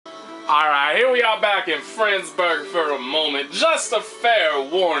Alright, here we are back in Frensberge for a moment. Just a fair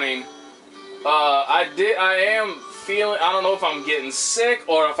warning. I am feeling, I don't know if I'm getting sick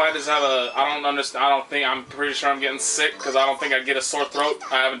or if I just have a, I don't understand, I'm pretty sure I'm getting sick because I don't think I get a sore throat.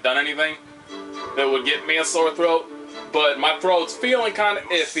 I haven't done anything that would get me a sore throat, but my throat's feeling kind of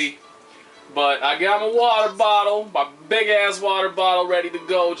iffy. But I got my water bottle, my big ass water bottle ready to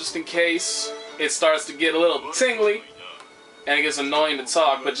go just in case it starts to get a little tingly and it gets annoying to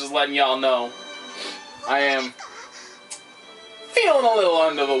talk, but just letting y'all know I am feeling a little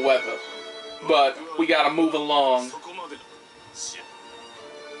under the weather, but we gotta move along.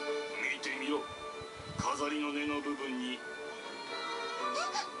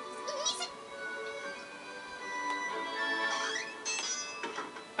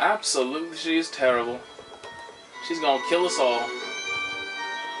 Absolutely, she is terrible. She's gonna kill us all.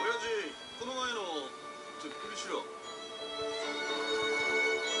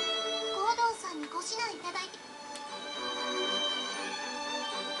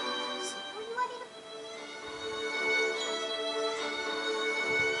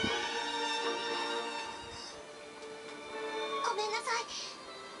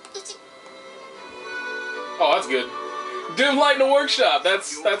 Oh, that's good. Dim light in the workshop.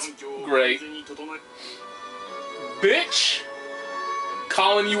 That's great. Bitch!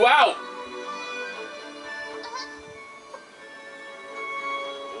 Calling you out.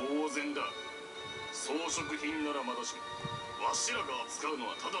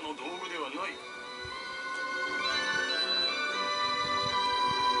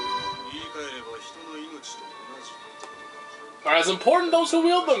 Are as important those who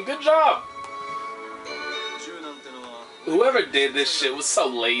wield them. Good job. Whoever did this shit was so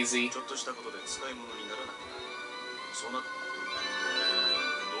lazy.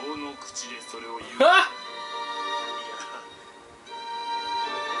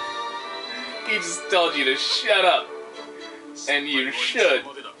 He just told you to shut up. And you should.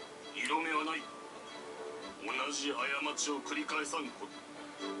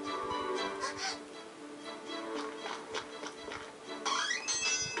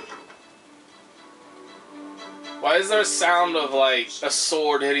 Why is there a sound of, like, a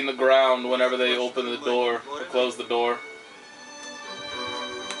sword hitting the ground whenever they open the door or close the door?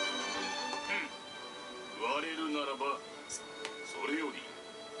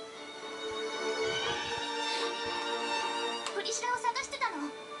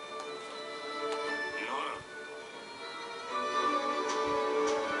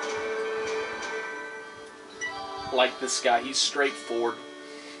 Like this guy, he's straightforward.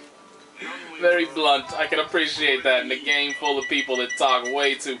 Very blunt. I can appreciate that in a game full of people that talk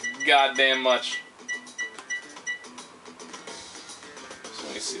way too goddamn much. So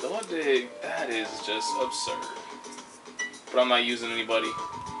let me see. The one day, that is just absurd. But I'm not using anybody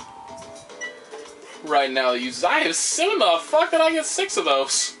right now that uses. I have 7. The fuck did I get 6 of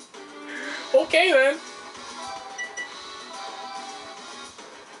those? Okay then.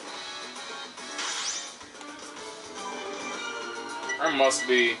 There must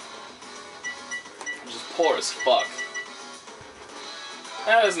be. Poor as fuck.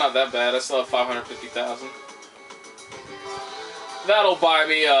 It's not that bad. I still have 550,000. That'll buy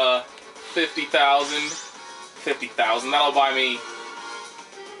me 50,000. 50,000. That'll buy me.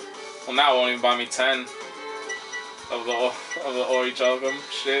 Well, now it won't even buy me 10 of the Orichalcum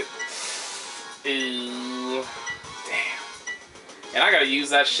shit. Ew. Damn. And I gotta use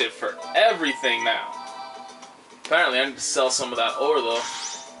that shit for everything now. Apparently, I need to sell some of that ore though.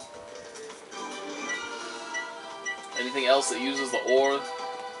 Anything else that uses the ore,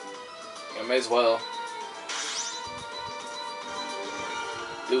 I may as well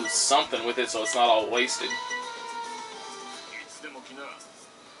do something with it so it's not all wasted.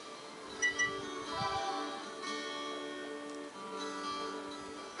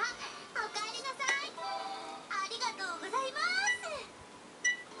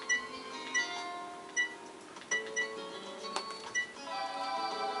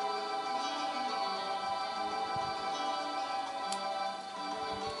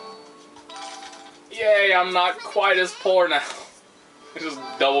 Yay, I'm not quite as poor now. I just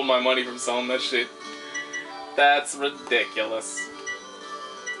doubled my money from selling that shit. That's ridiculous.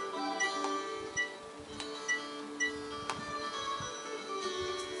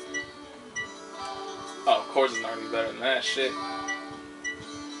 Oh, of course it's not gonna be better than that shit.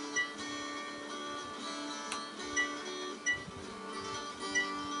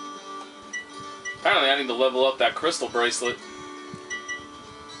 Apparently I need to level up that crystal bracelet.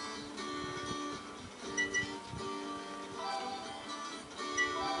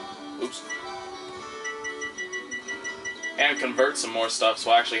 convert some more stuff,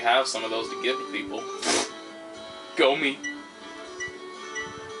 so I actually have some of those to give to people. Go me.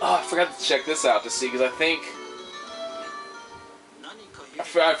 Oh, I forgot to check this out to see, because I think...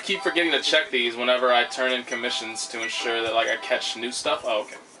 I keep forgetting to check these whenever I turn in commissions to ensure that, like, I catch new stuff. Oh,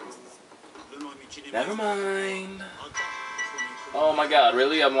 okay. Never mind. Oh my god,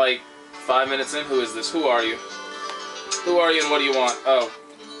 really? I'm like 5 minutes in? Who is this? Who are you? Who are you and what do you want? Oh,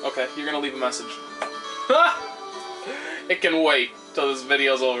 okay. You're gonna leave a message. It can wait till this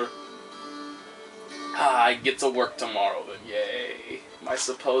video's over. I get to work tomorrow then. Yay. My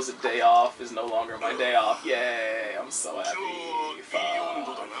supposed day off is no longer my day off. Yay. I'm so happy. Fuck.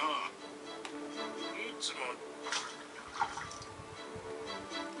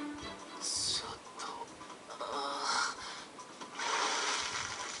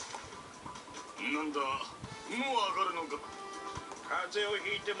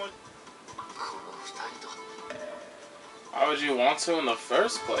 Why would you want to in the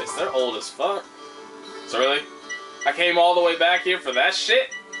first place? They're old as fuck. So really? I came all the way back here for that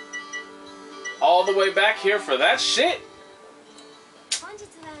shit? All the way back here for that shit?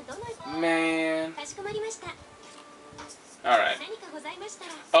 Man. Alright.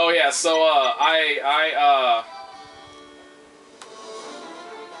 Oh yeah, so I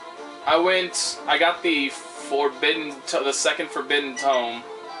got the second Forbidden Tome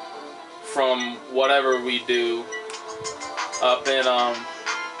from whatever we do up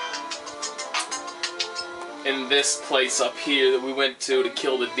in this place up here that we went to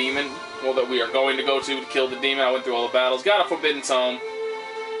kill the demon. Well, that we are going to go to kill the demon. I went through all the battles, got a Forbidden Tome,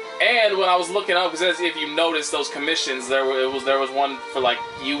 and when I was looking up, because if you notice those commissions, there was one for like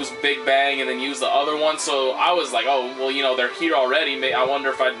use Big Bang and then use the other one. So I was like, oh well, you know they're here already. I wonder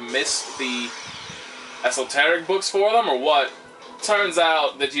if I'd missed the esoteric books for them or what. Turns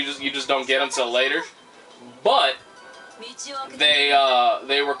out that you just don't get them till later, but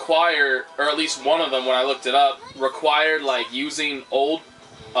they require, or at least one of them when I looked it up, required like using old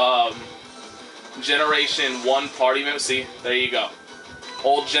Generation 1 party members. See, there you go.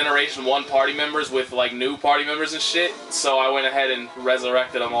 Old Generation 1 party members with like new party members and shit. So I went ahead and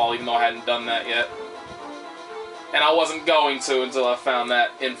resurrected them all even though I hadn't done that yet. And I wasn't going to until I found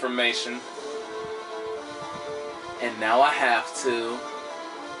that information. And now I have to.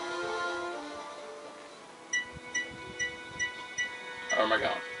 Where am I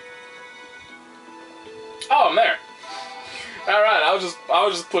going? Oh, I'm there. All right, I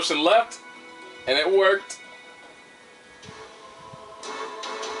was just pushing left, and it worked.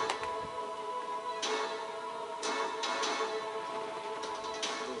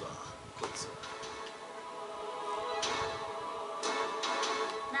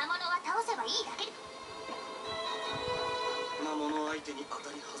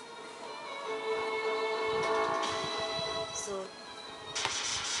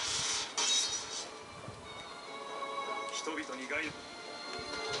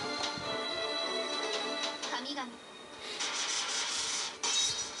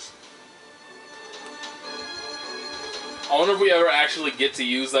 I wonder if we ever actually get to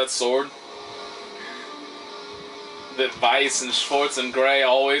use that sword that Weiss and Schwartz and Gray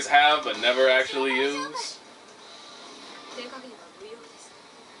always have but never actually use.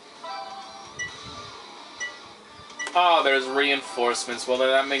 Oh, there's reinforcements. Well,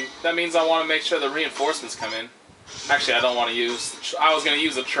 then that means I want to make sure the reinforcements come in. Actually, I don't want to use... I was going to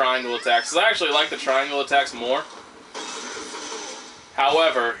use the triangle attacks, because I actually like the triangle attacks more.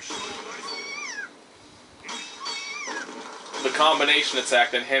 However, the combination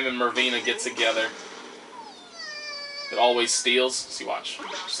attack that him and Mervina get together, it always steals. See, watch.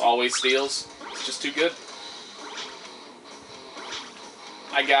 Just always steals. It's just too good.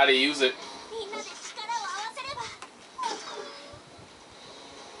 I gotta use it.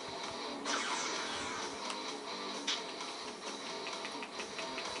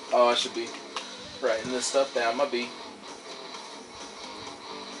 Oh, I should be writing this stuff down. My B.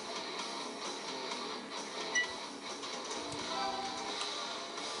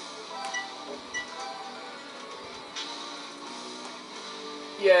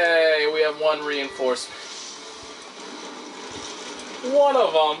 Yay, we have one reinforcement. One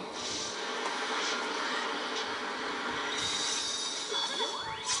of them.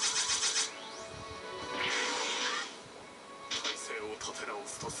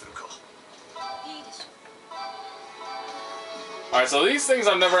 Alright, so these things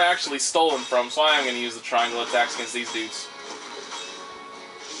I've never actually stolen from, so I am going to use the triangle attacks against these dudes.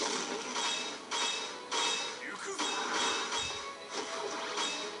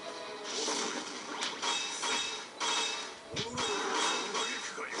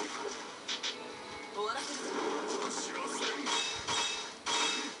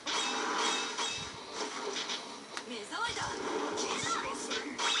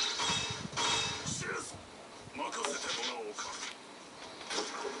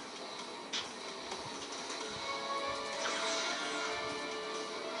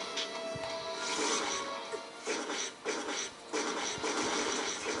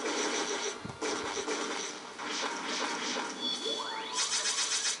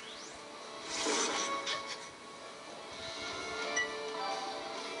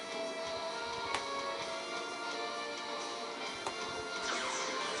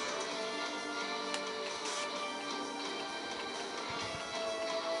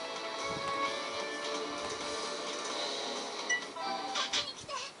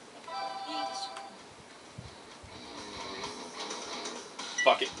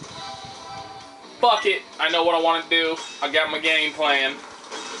 fuck it. Fuck it. I know what I want to do. I got my game plan.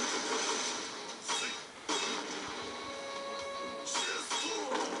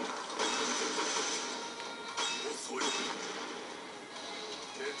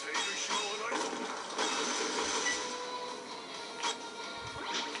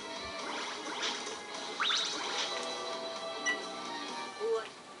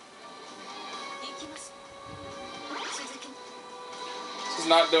 This is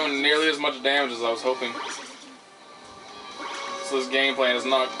not doing nearly as much damage as I was hoping. So this game plan is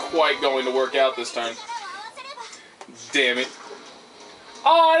not quite going to work out this turn. Damn it.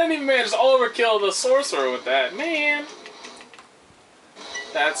 Oh, I didn't even manage to overkill the sorcerer with that. Man.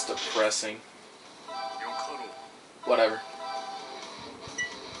 That's depressing. Whatever.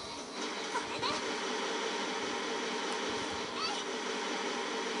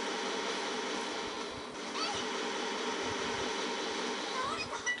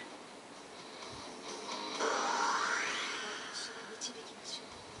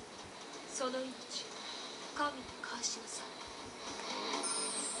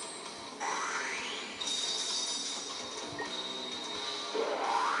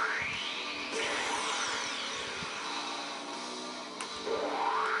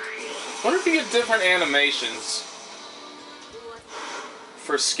 I wonder if you get different animations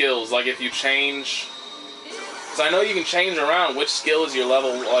for skills, like if you change, because I know you can change around which skill is your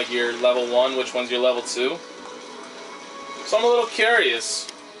level, like your level 1, which one's your level 2. So I'm a little curious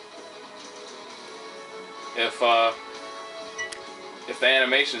if the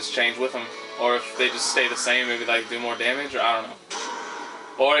animations change with them, or if they just stay the same, maybe like do more damage, or I don't know.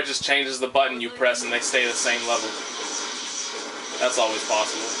 Or it just changes the button you press and they stay the same level. That's always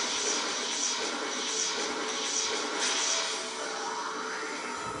possible.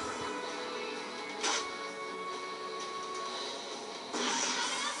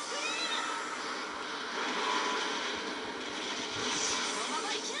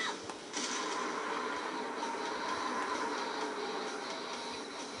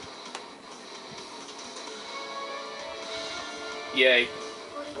 Yay.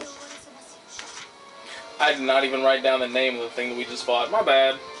 I did not even write down the name of the thing that we just fought. My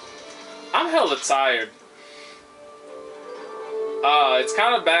bad. I'm hella tired. It's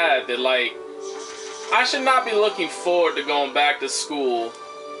kind of bad that, like, I should not be looking forward to going back to school,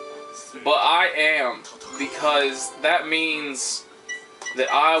 but I am, because that means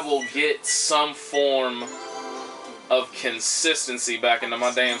that I will get some form of consistency back into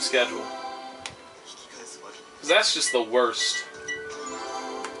my damn schedule. Because that's just the worst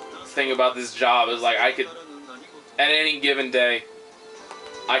thing about this job, is like I could, at any given day,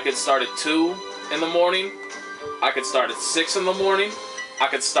 I could start at 2 in the morning, I could start at 6 in the morning, I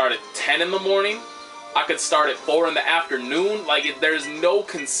could start at 10 in the morning, I could start at 4 in the afternoon. Like, there's no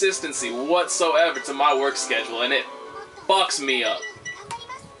consistency whatsoever to my work schedule, and it fucks me up.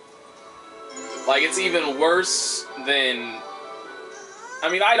 Like, it's even worse than, I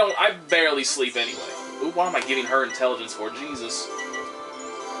mean, I barely sleep anyway. Ooh, why am I giving her intelligence for? Jesus.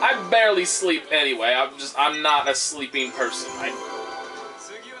 I barely sleep anyway. I'm not a sleeping person. I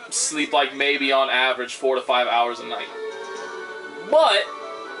sleep like maybe on average 4 to 5 hours a night. But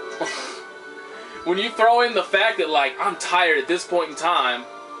when you throw in the fact that, like, I'm tired at this point in time,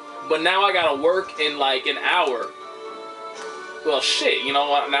 but now I gotta work in like an hour. Well, shit, you know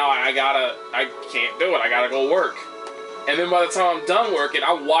what? Now I can't do it. I gotta go work. And then by the time I'm done working,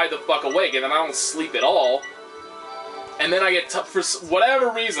 I'm wide the fuck awake, and then I don't sleep at all. And then I get, for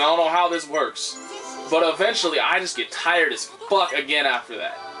whatever reason, I don't know how this works, but eventually I just get tired as fuck again after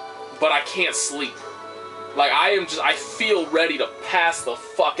that. But I can't sleep. Like, I feel ready to pass the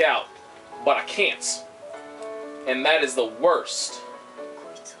fuck out, but I can't. And that is the worst.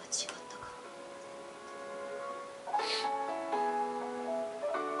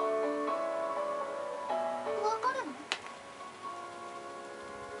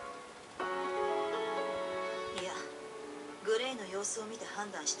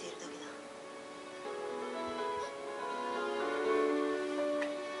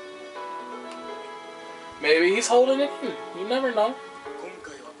 Maybe he's holding it in. You never know.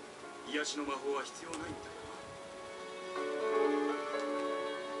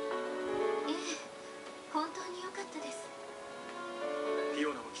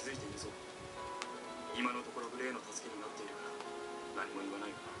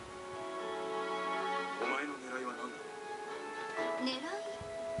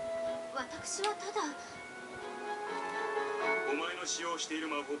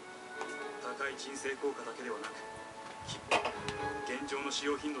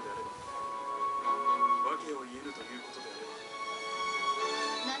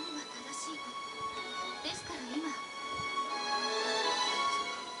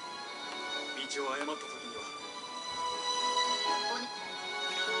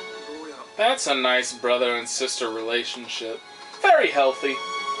 That's a nice brother and sister relationship. Very healthy.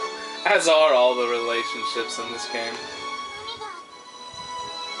 As are all the relationships in this game.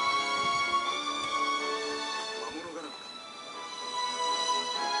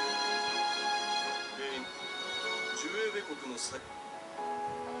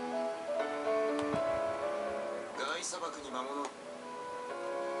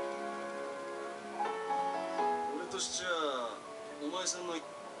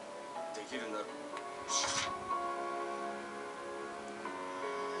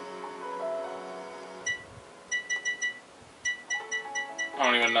 I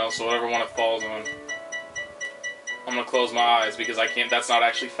don't even know, so whatever one it falls on. I'm gonna close my eyes because I can't, that's not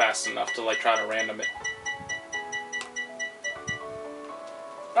actually fast enough to like try to random it.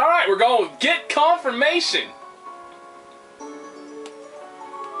 Alright, we're going with Get Confirmation!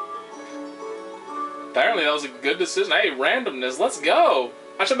 Apparently that was a good decision. Hey, randomness, let's go!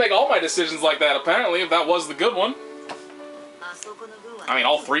 I should make all my decisions like that, apparently, if that was the good one. I mean,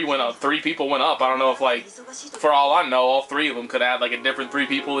 all three went up. 3 people went up. I don't know if, like, for all I know, all 3 of them could have, like, a different 3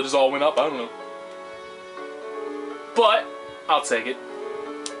 people that just all went up. I don't know. But, I'll take it.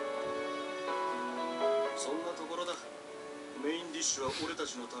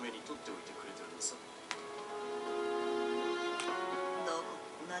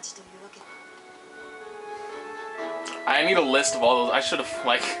 I need a list of all those. I should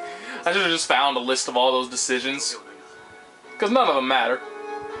have just found a list of all those decisions. Because none of them matter.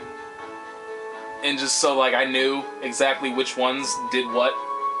 And just so, like, I knew exactly which ones did what.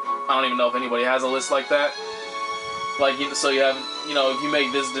 I don't even know if anybody has a list like that. Like, so you have, you know, if you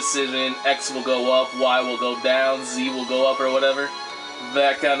make this decision, X will go up, Y will go down, Z will go up, or whatever.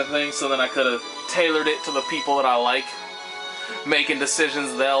 That kind of thing. So then I could have tailored it to the people that I like. Making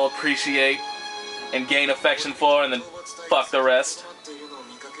decisions they'll appreciate and gain affection for, and then fuck the rest.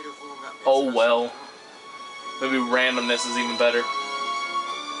 Oh well. Maybe randomness is even better.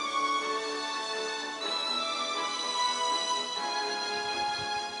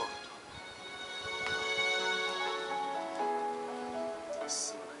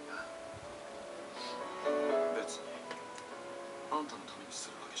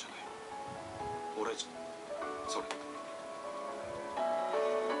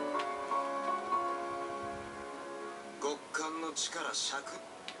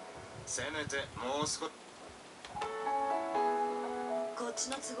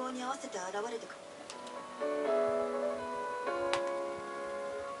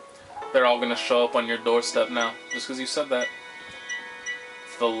 They're all gonna show up on your doorstep now, just because you said that.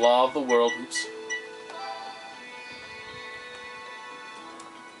 It's the law of the world. Oops.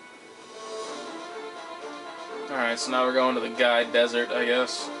 Alright, so now we're going to the Guy Desert, I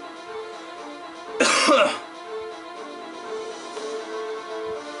guess.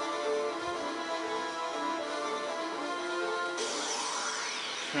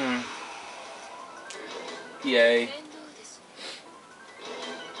 Yay.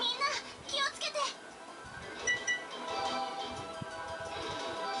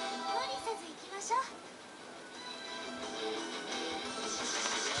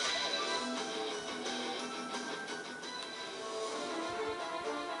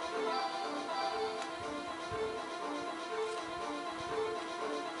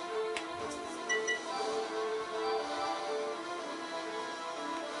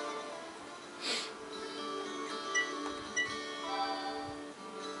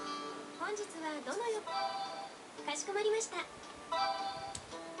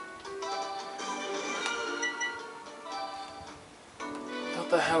 What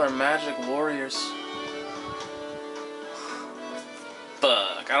the hell are magic warriors?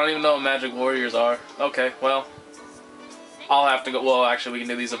 Fuck, I don't even know what magic warriors are. Okay, well, I'll have to go. Well, actually, we can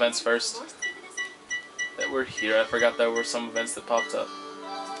do these events first. That we're here. I forgot there were some events that popped up.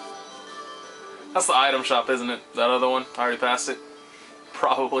 That's the item shop, isn't it? That other one? I already passed it.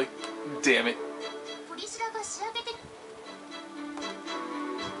 Probably. Damn it.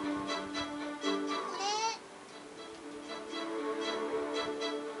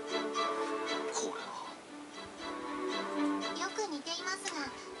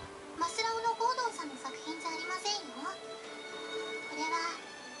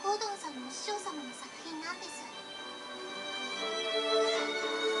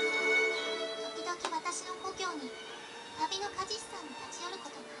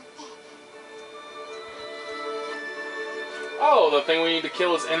 Oh, the thing we need to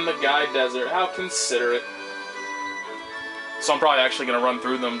kill is in the Guy Desert. How considerate. So I'm probably actually going to run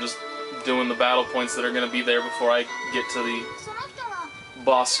through them, just doing the battle points that are going to be there before I get to the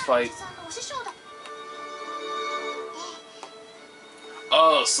boss fight.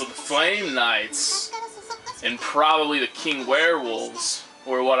 Oh, so the Flame Knights and probably the King Werewolves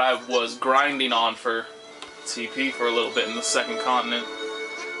were what I was grinding on for TP for a little bit in the second continent.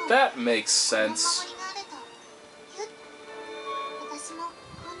 That makes sense.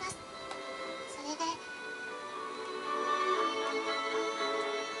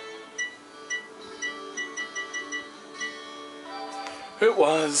 It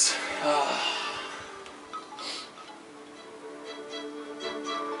was.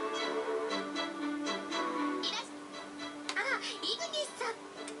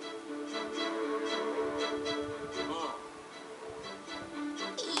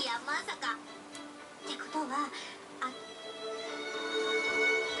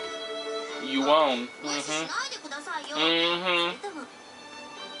 You won't.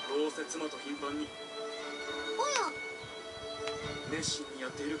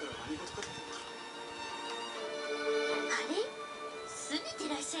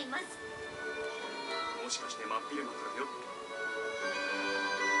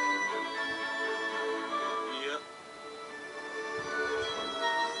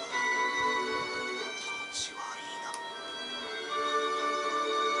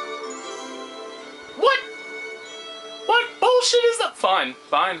 What? What bullshit is that? Fine.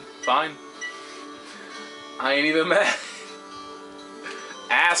 I ain't even mad.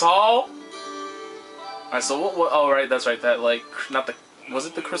 Asshole! Alright, so what, oh, right, that's right, that, like, not the, was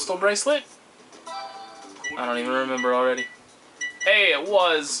it the crystal bracelet? I don't even remember already. Hey, it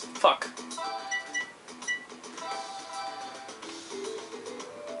was! Fuck.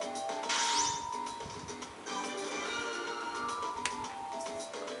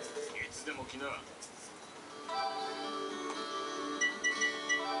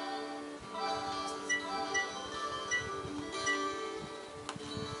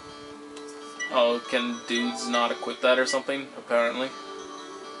 Oh, can dudes not equip that or something? Apparently.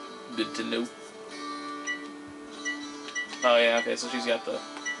 Good to know. Oh yeah, okay, so she's got the...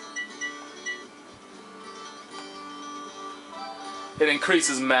 It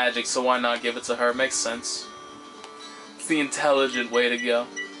increases magic, so why not give it to her? Makes sense. It's the intelligent way to go.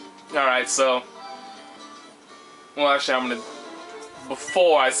 Alright, so... Well, actually, I'm gonna...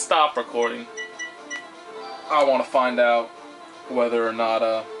 Before I stop recording, I want to find out whether or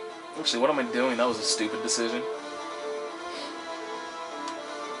not, Actually, what am I doing? That was a stupid decision.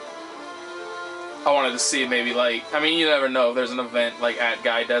 I wanted to see maybe, like... I mean, you never know if there's an event, like, at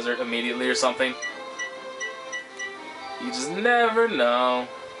Guy Desert immediately or something. You just never know.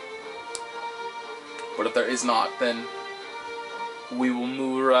 But if there is not, then... we will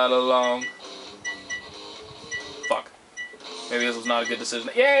move right along. Fuck. Maybe this was not a good decision.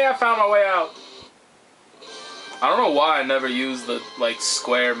 Yay, I found my way out! I don't know why I never use the, like,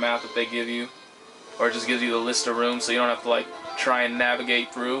 square map that they give you. Or it just gives you the list of rooms so you don't have to, like, try and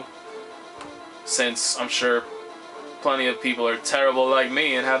navigate through. Since I'm sure plenty of people are terrible like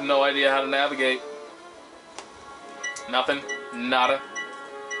me and have no idea how to navigate. Nothing? Nada?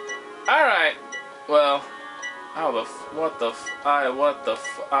 Alright. Well, how the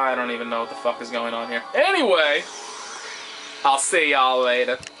I don't even know what the fuck is going on here. Anyway, I'll see y'all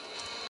later.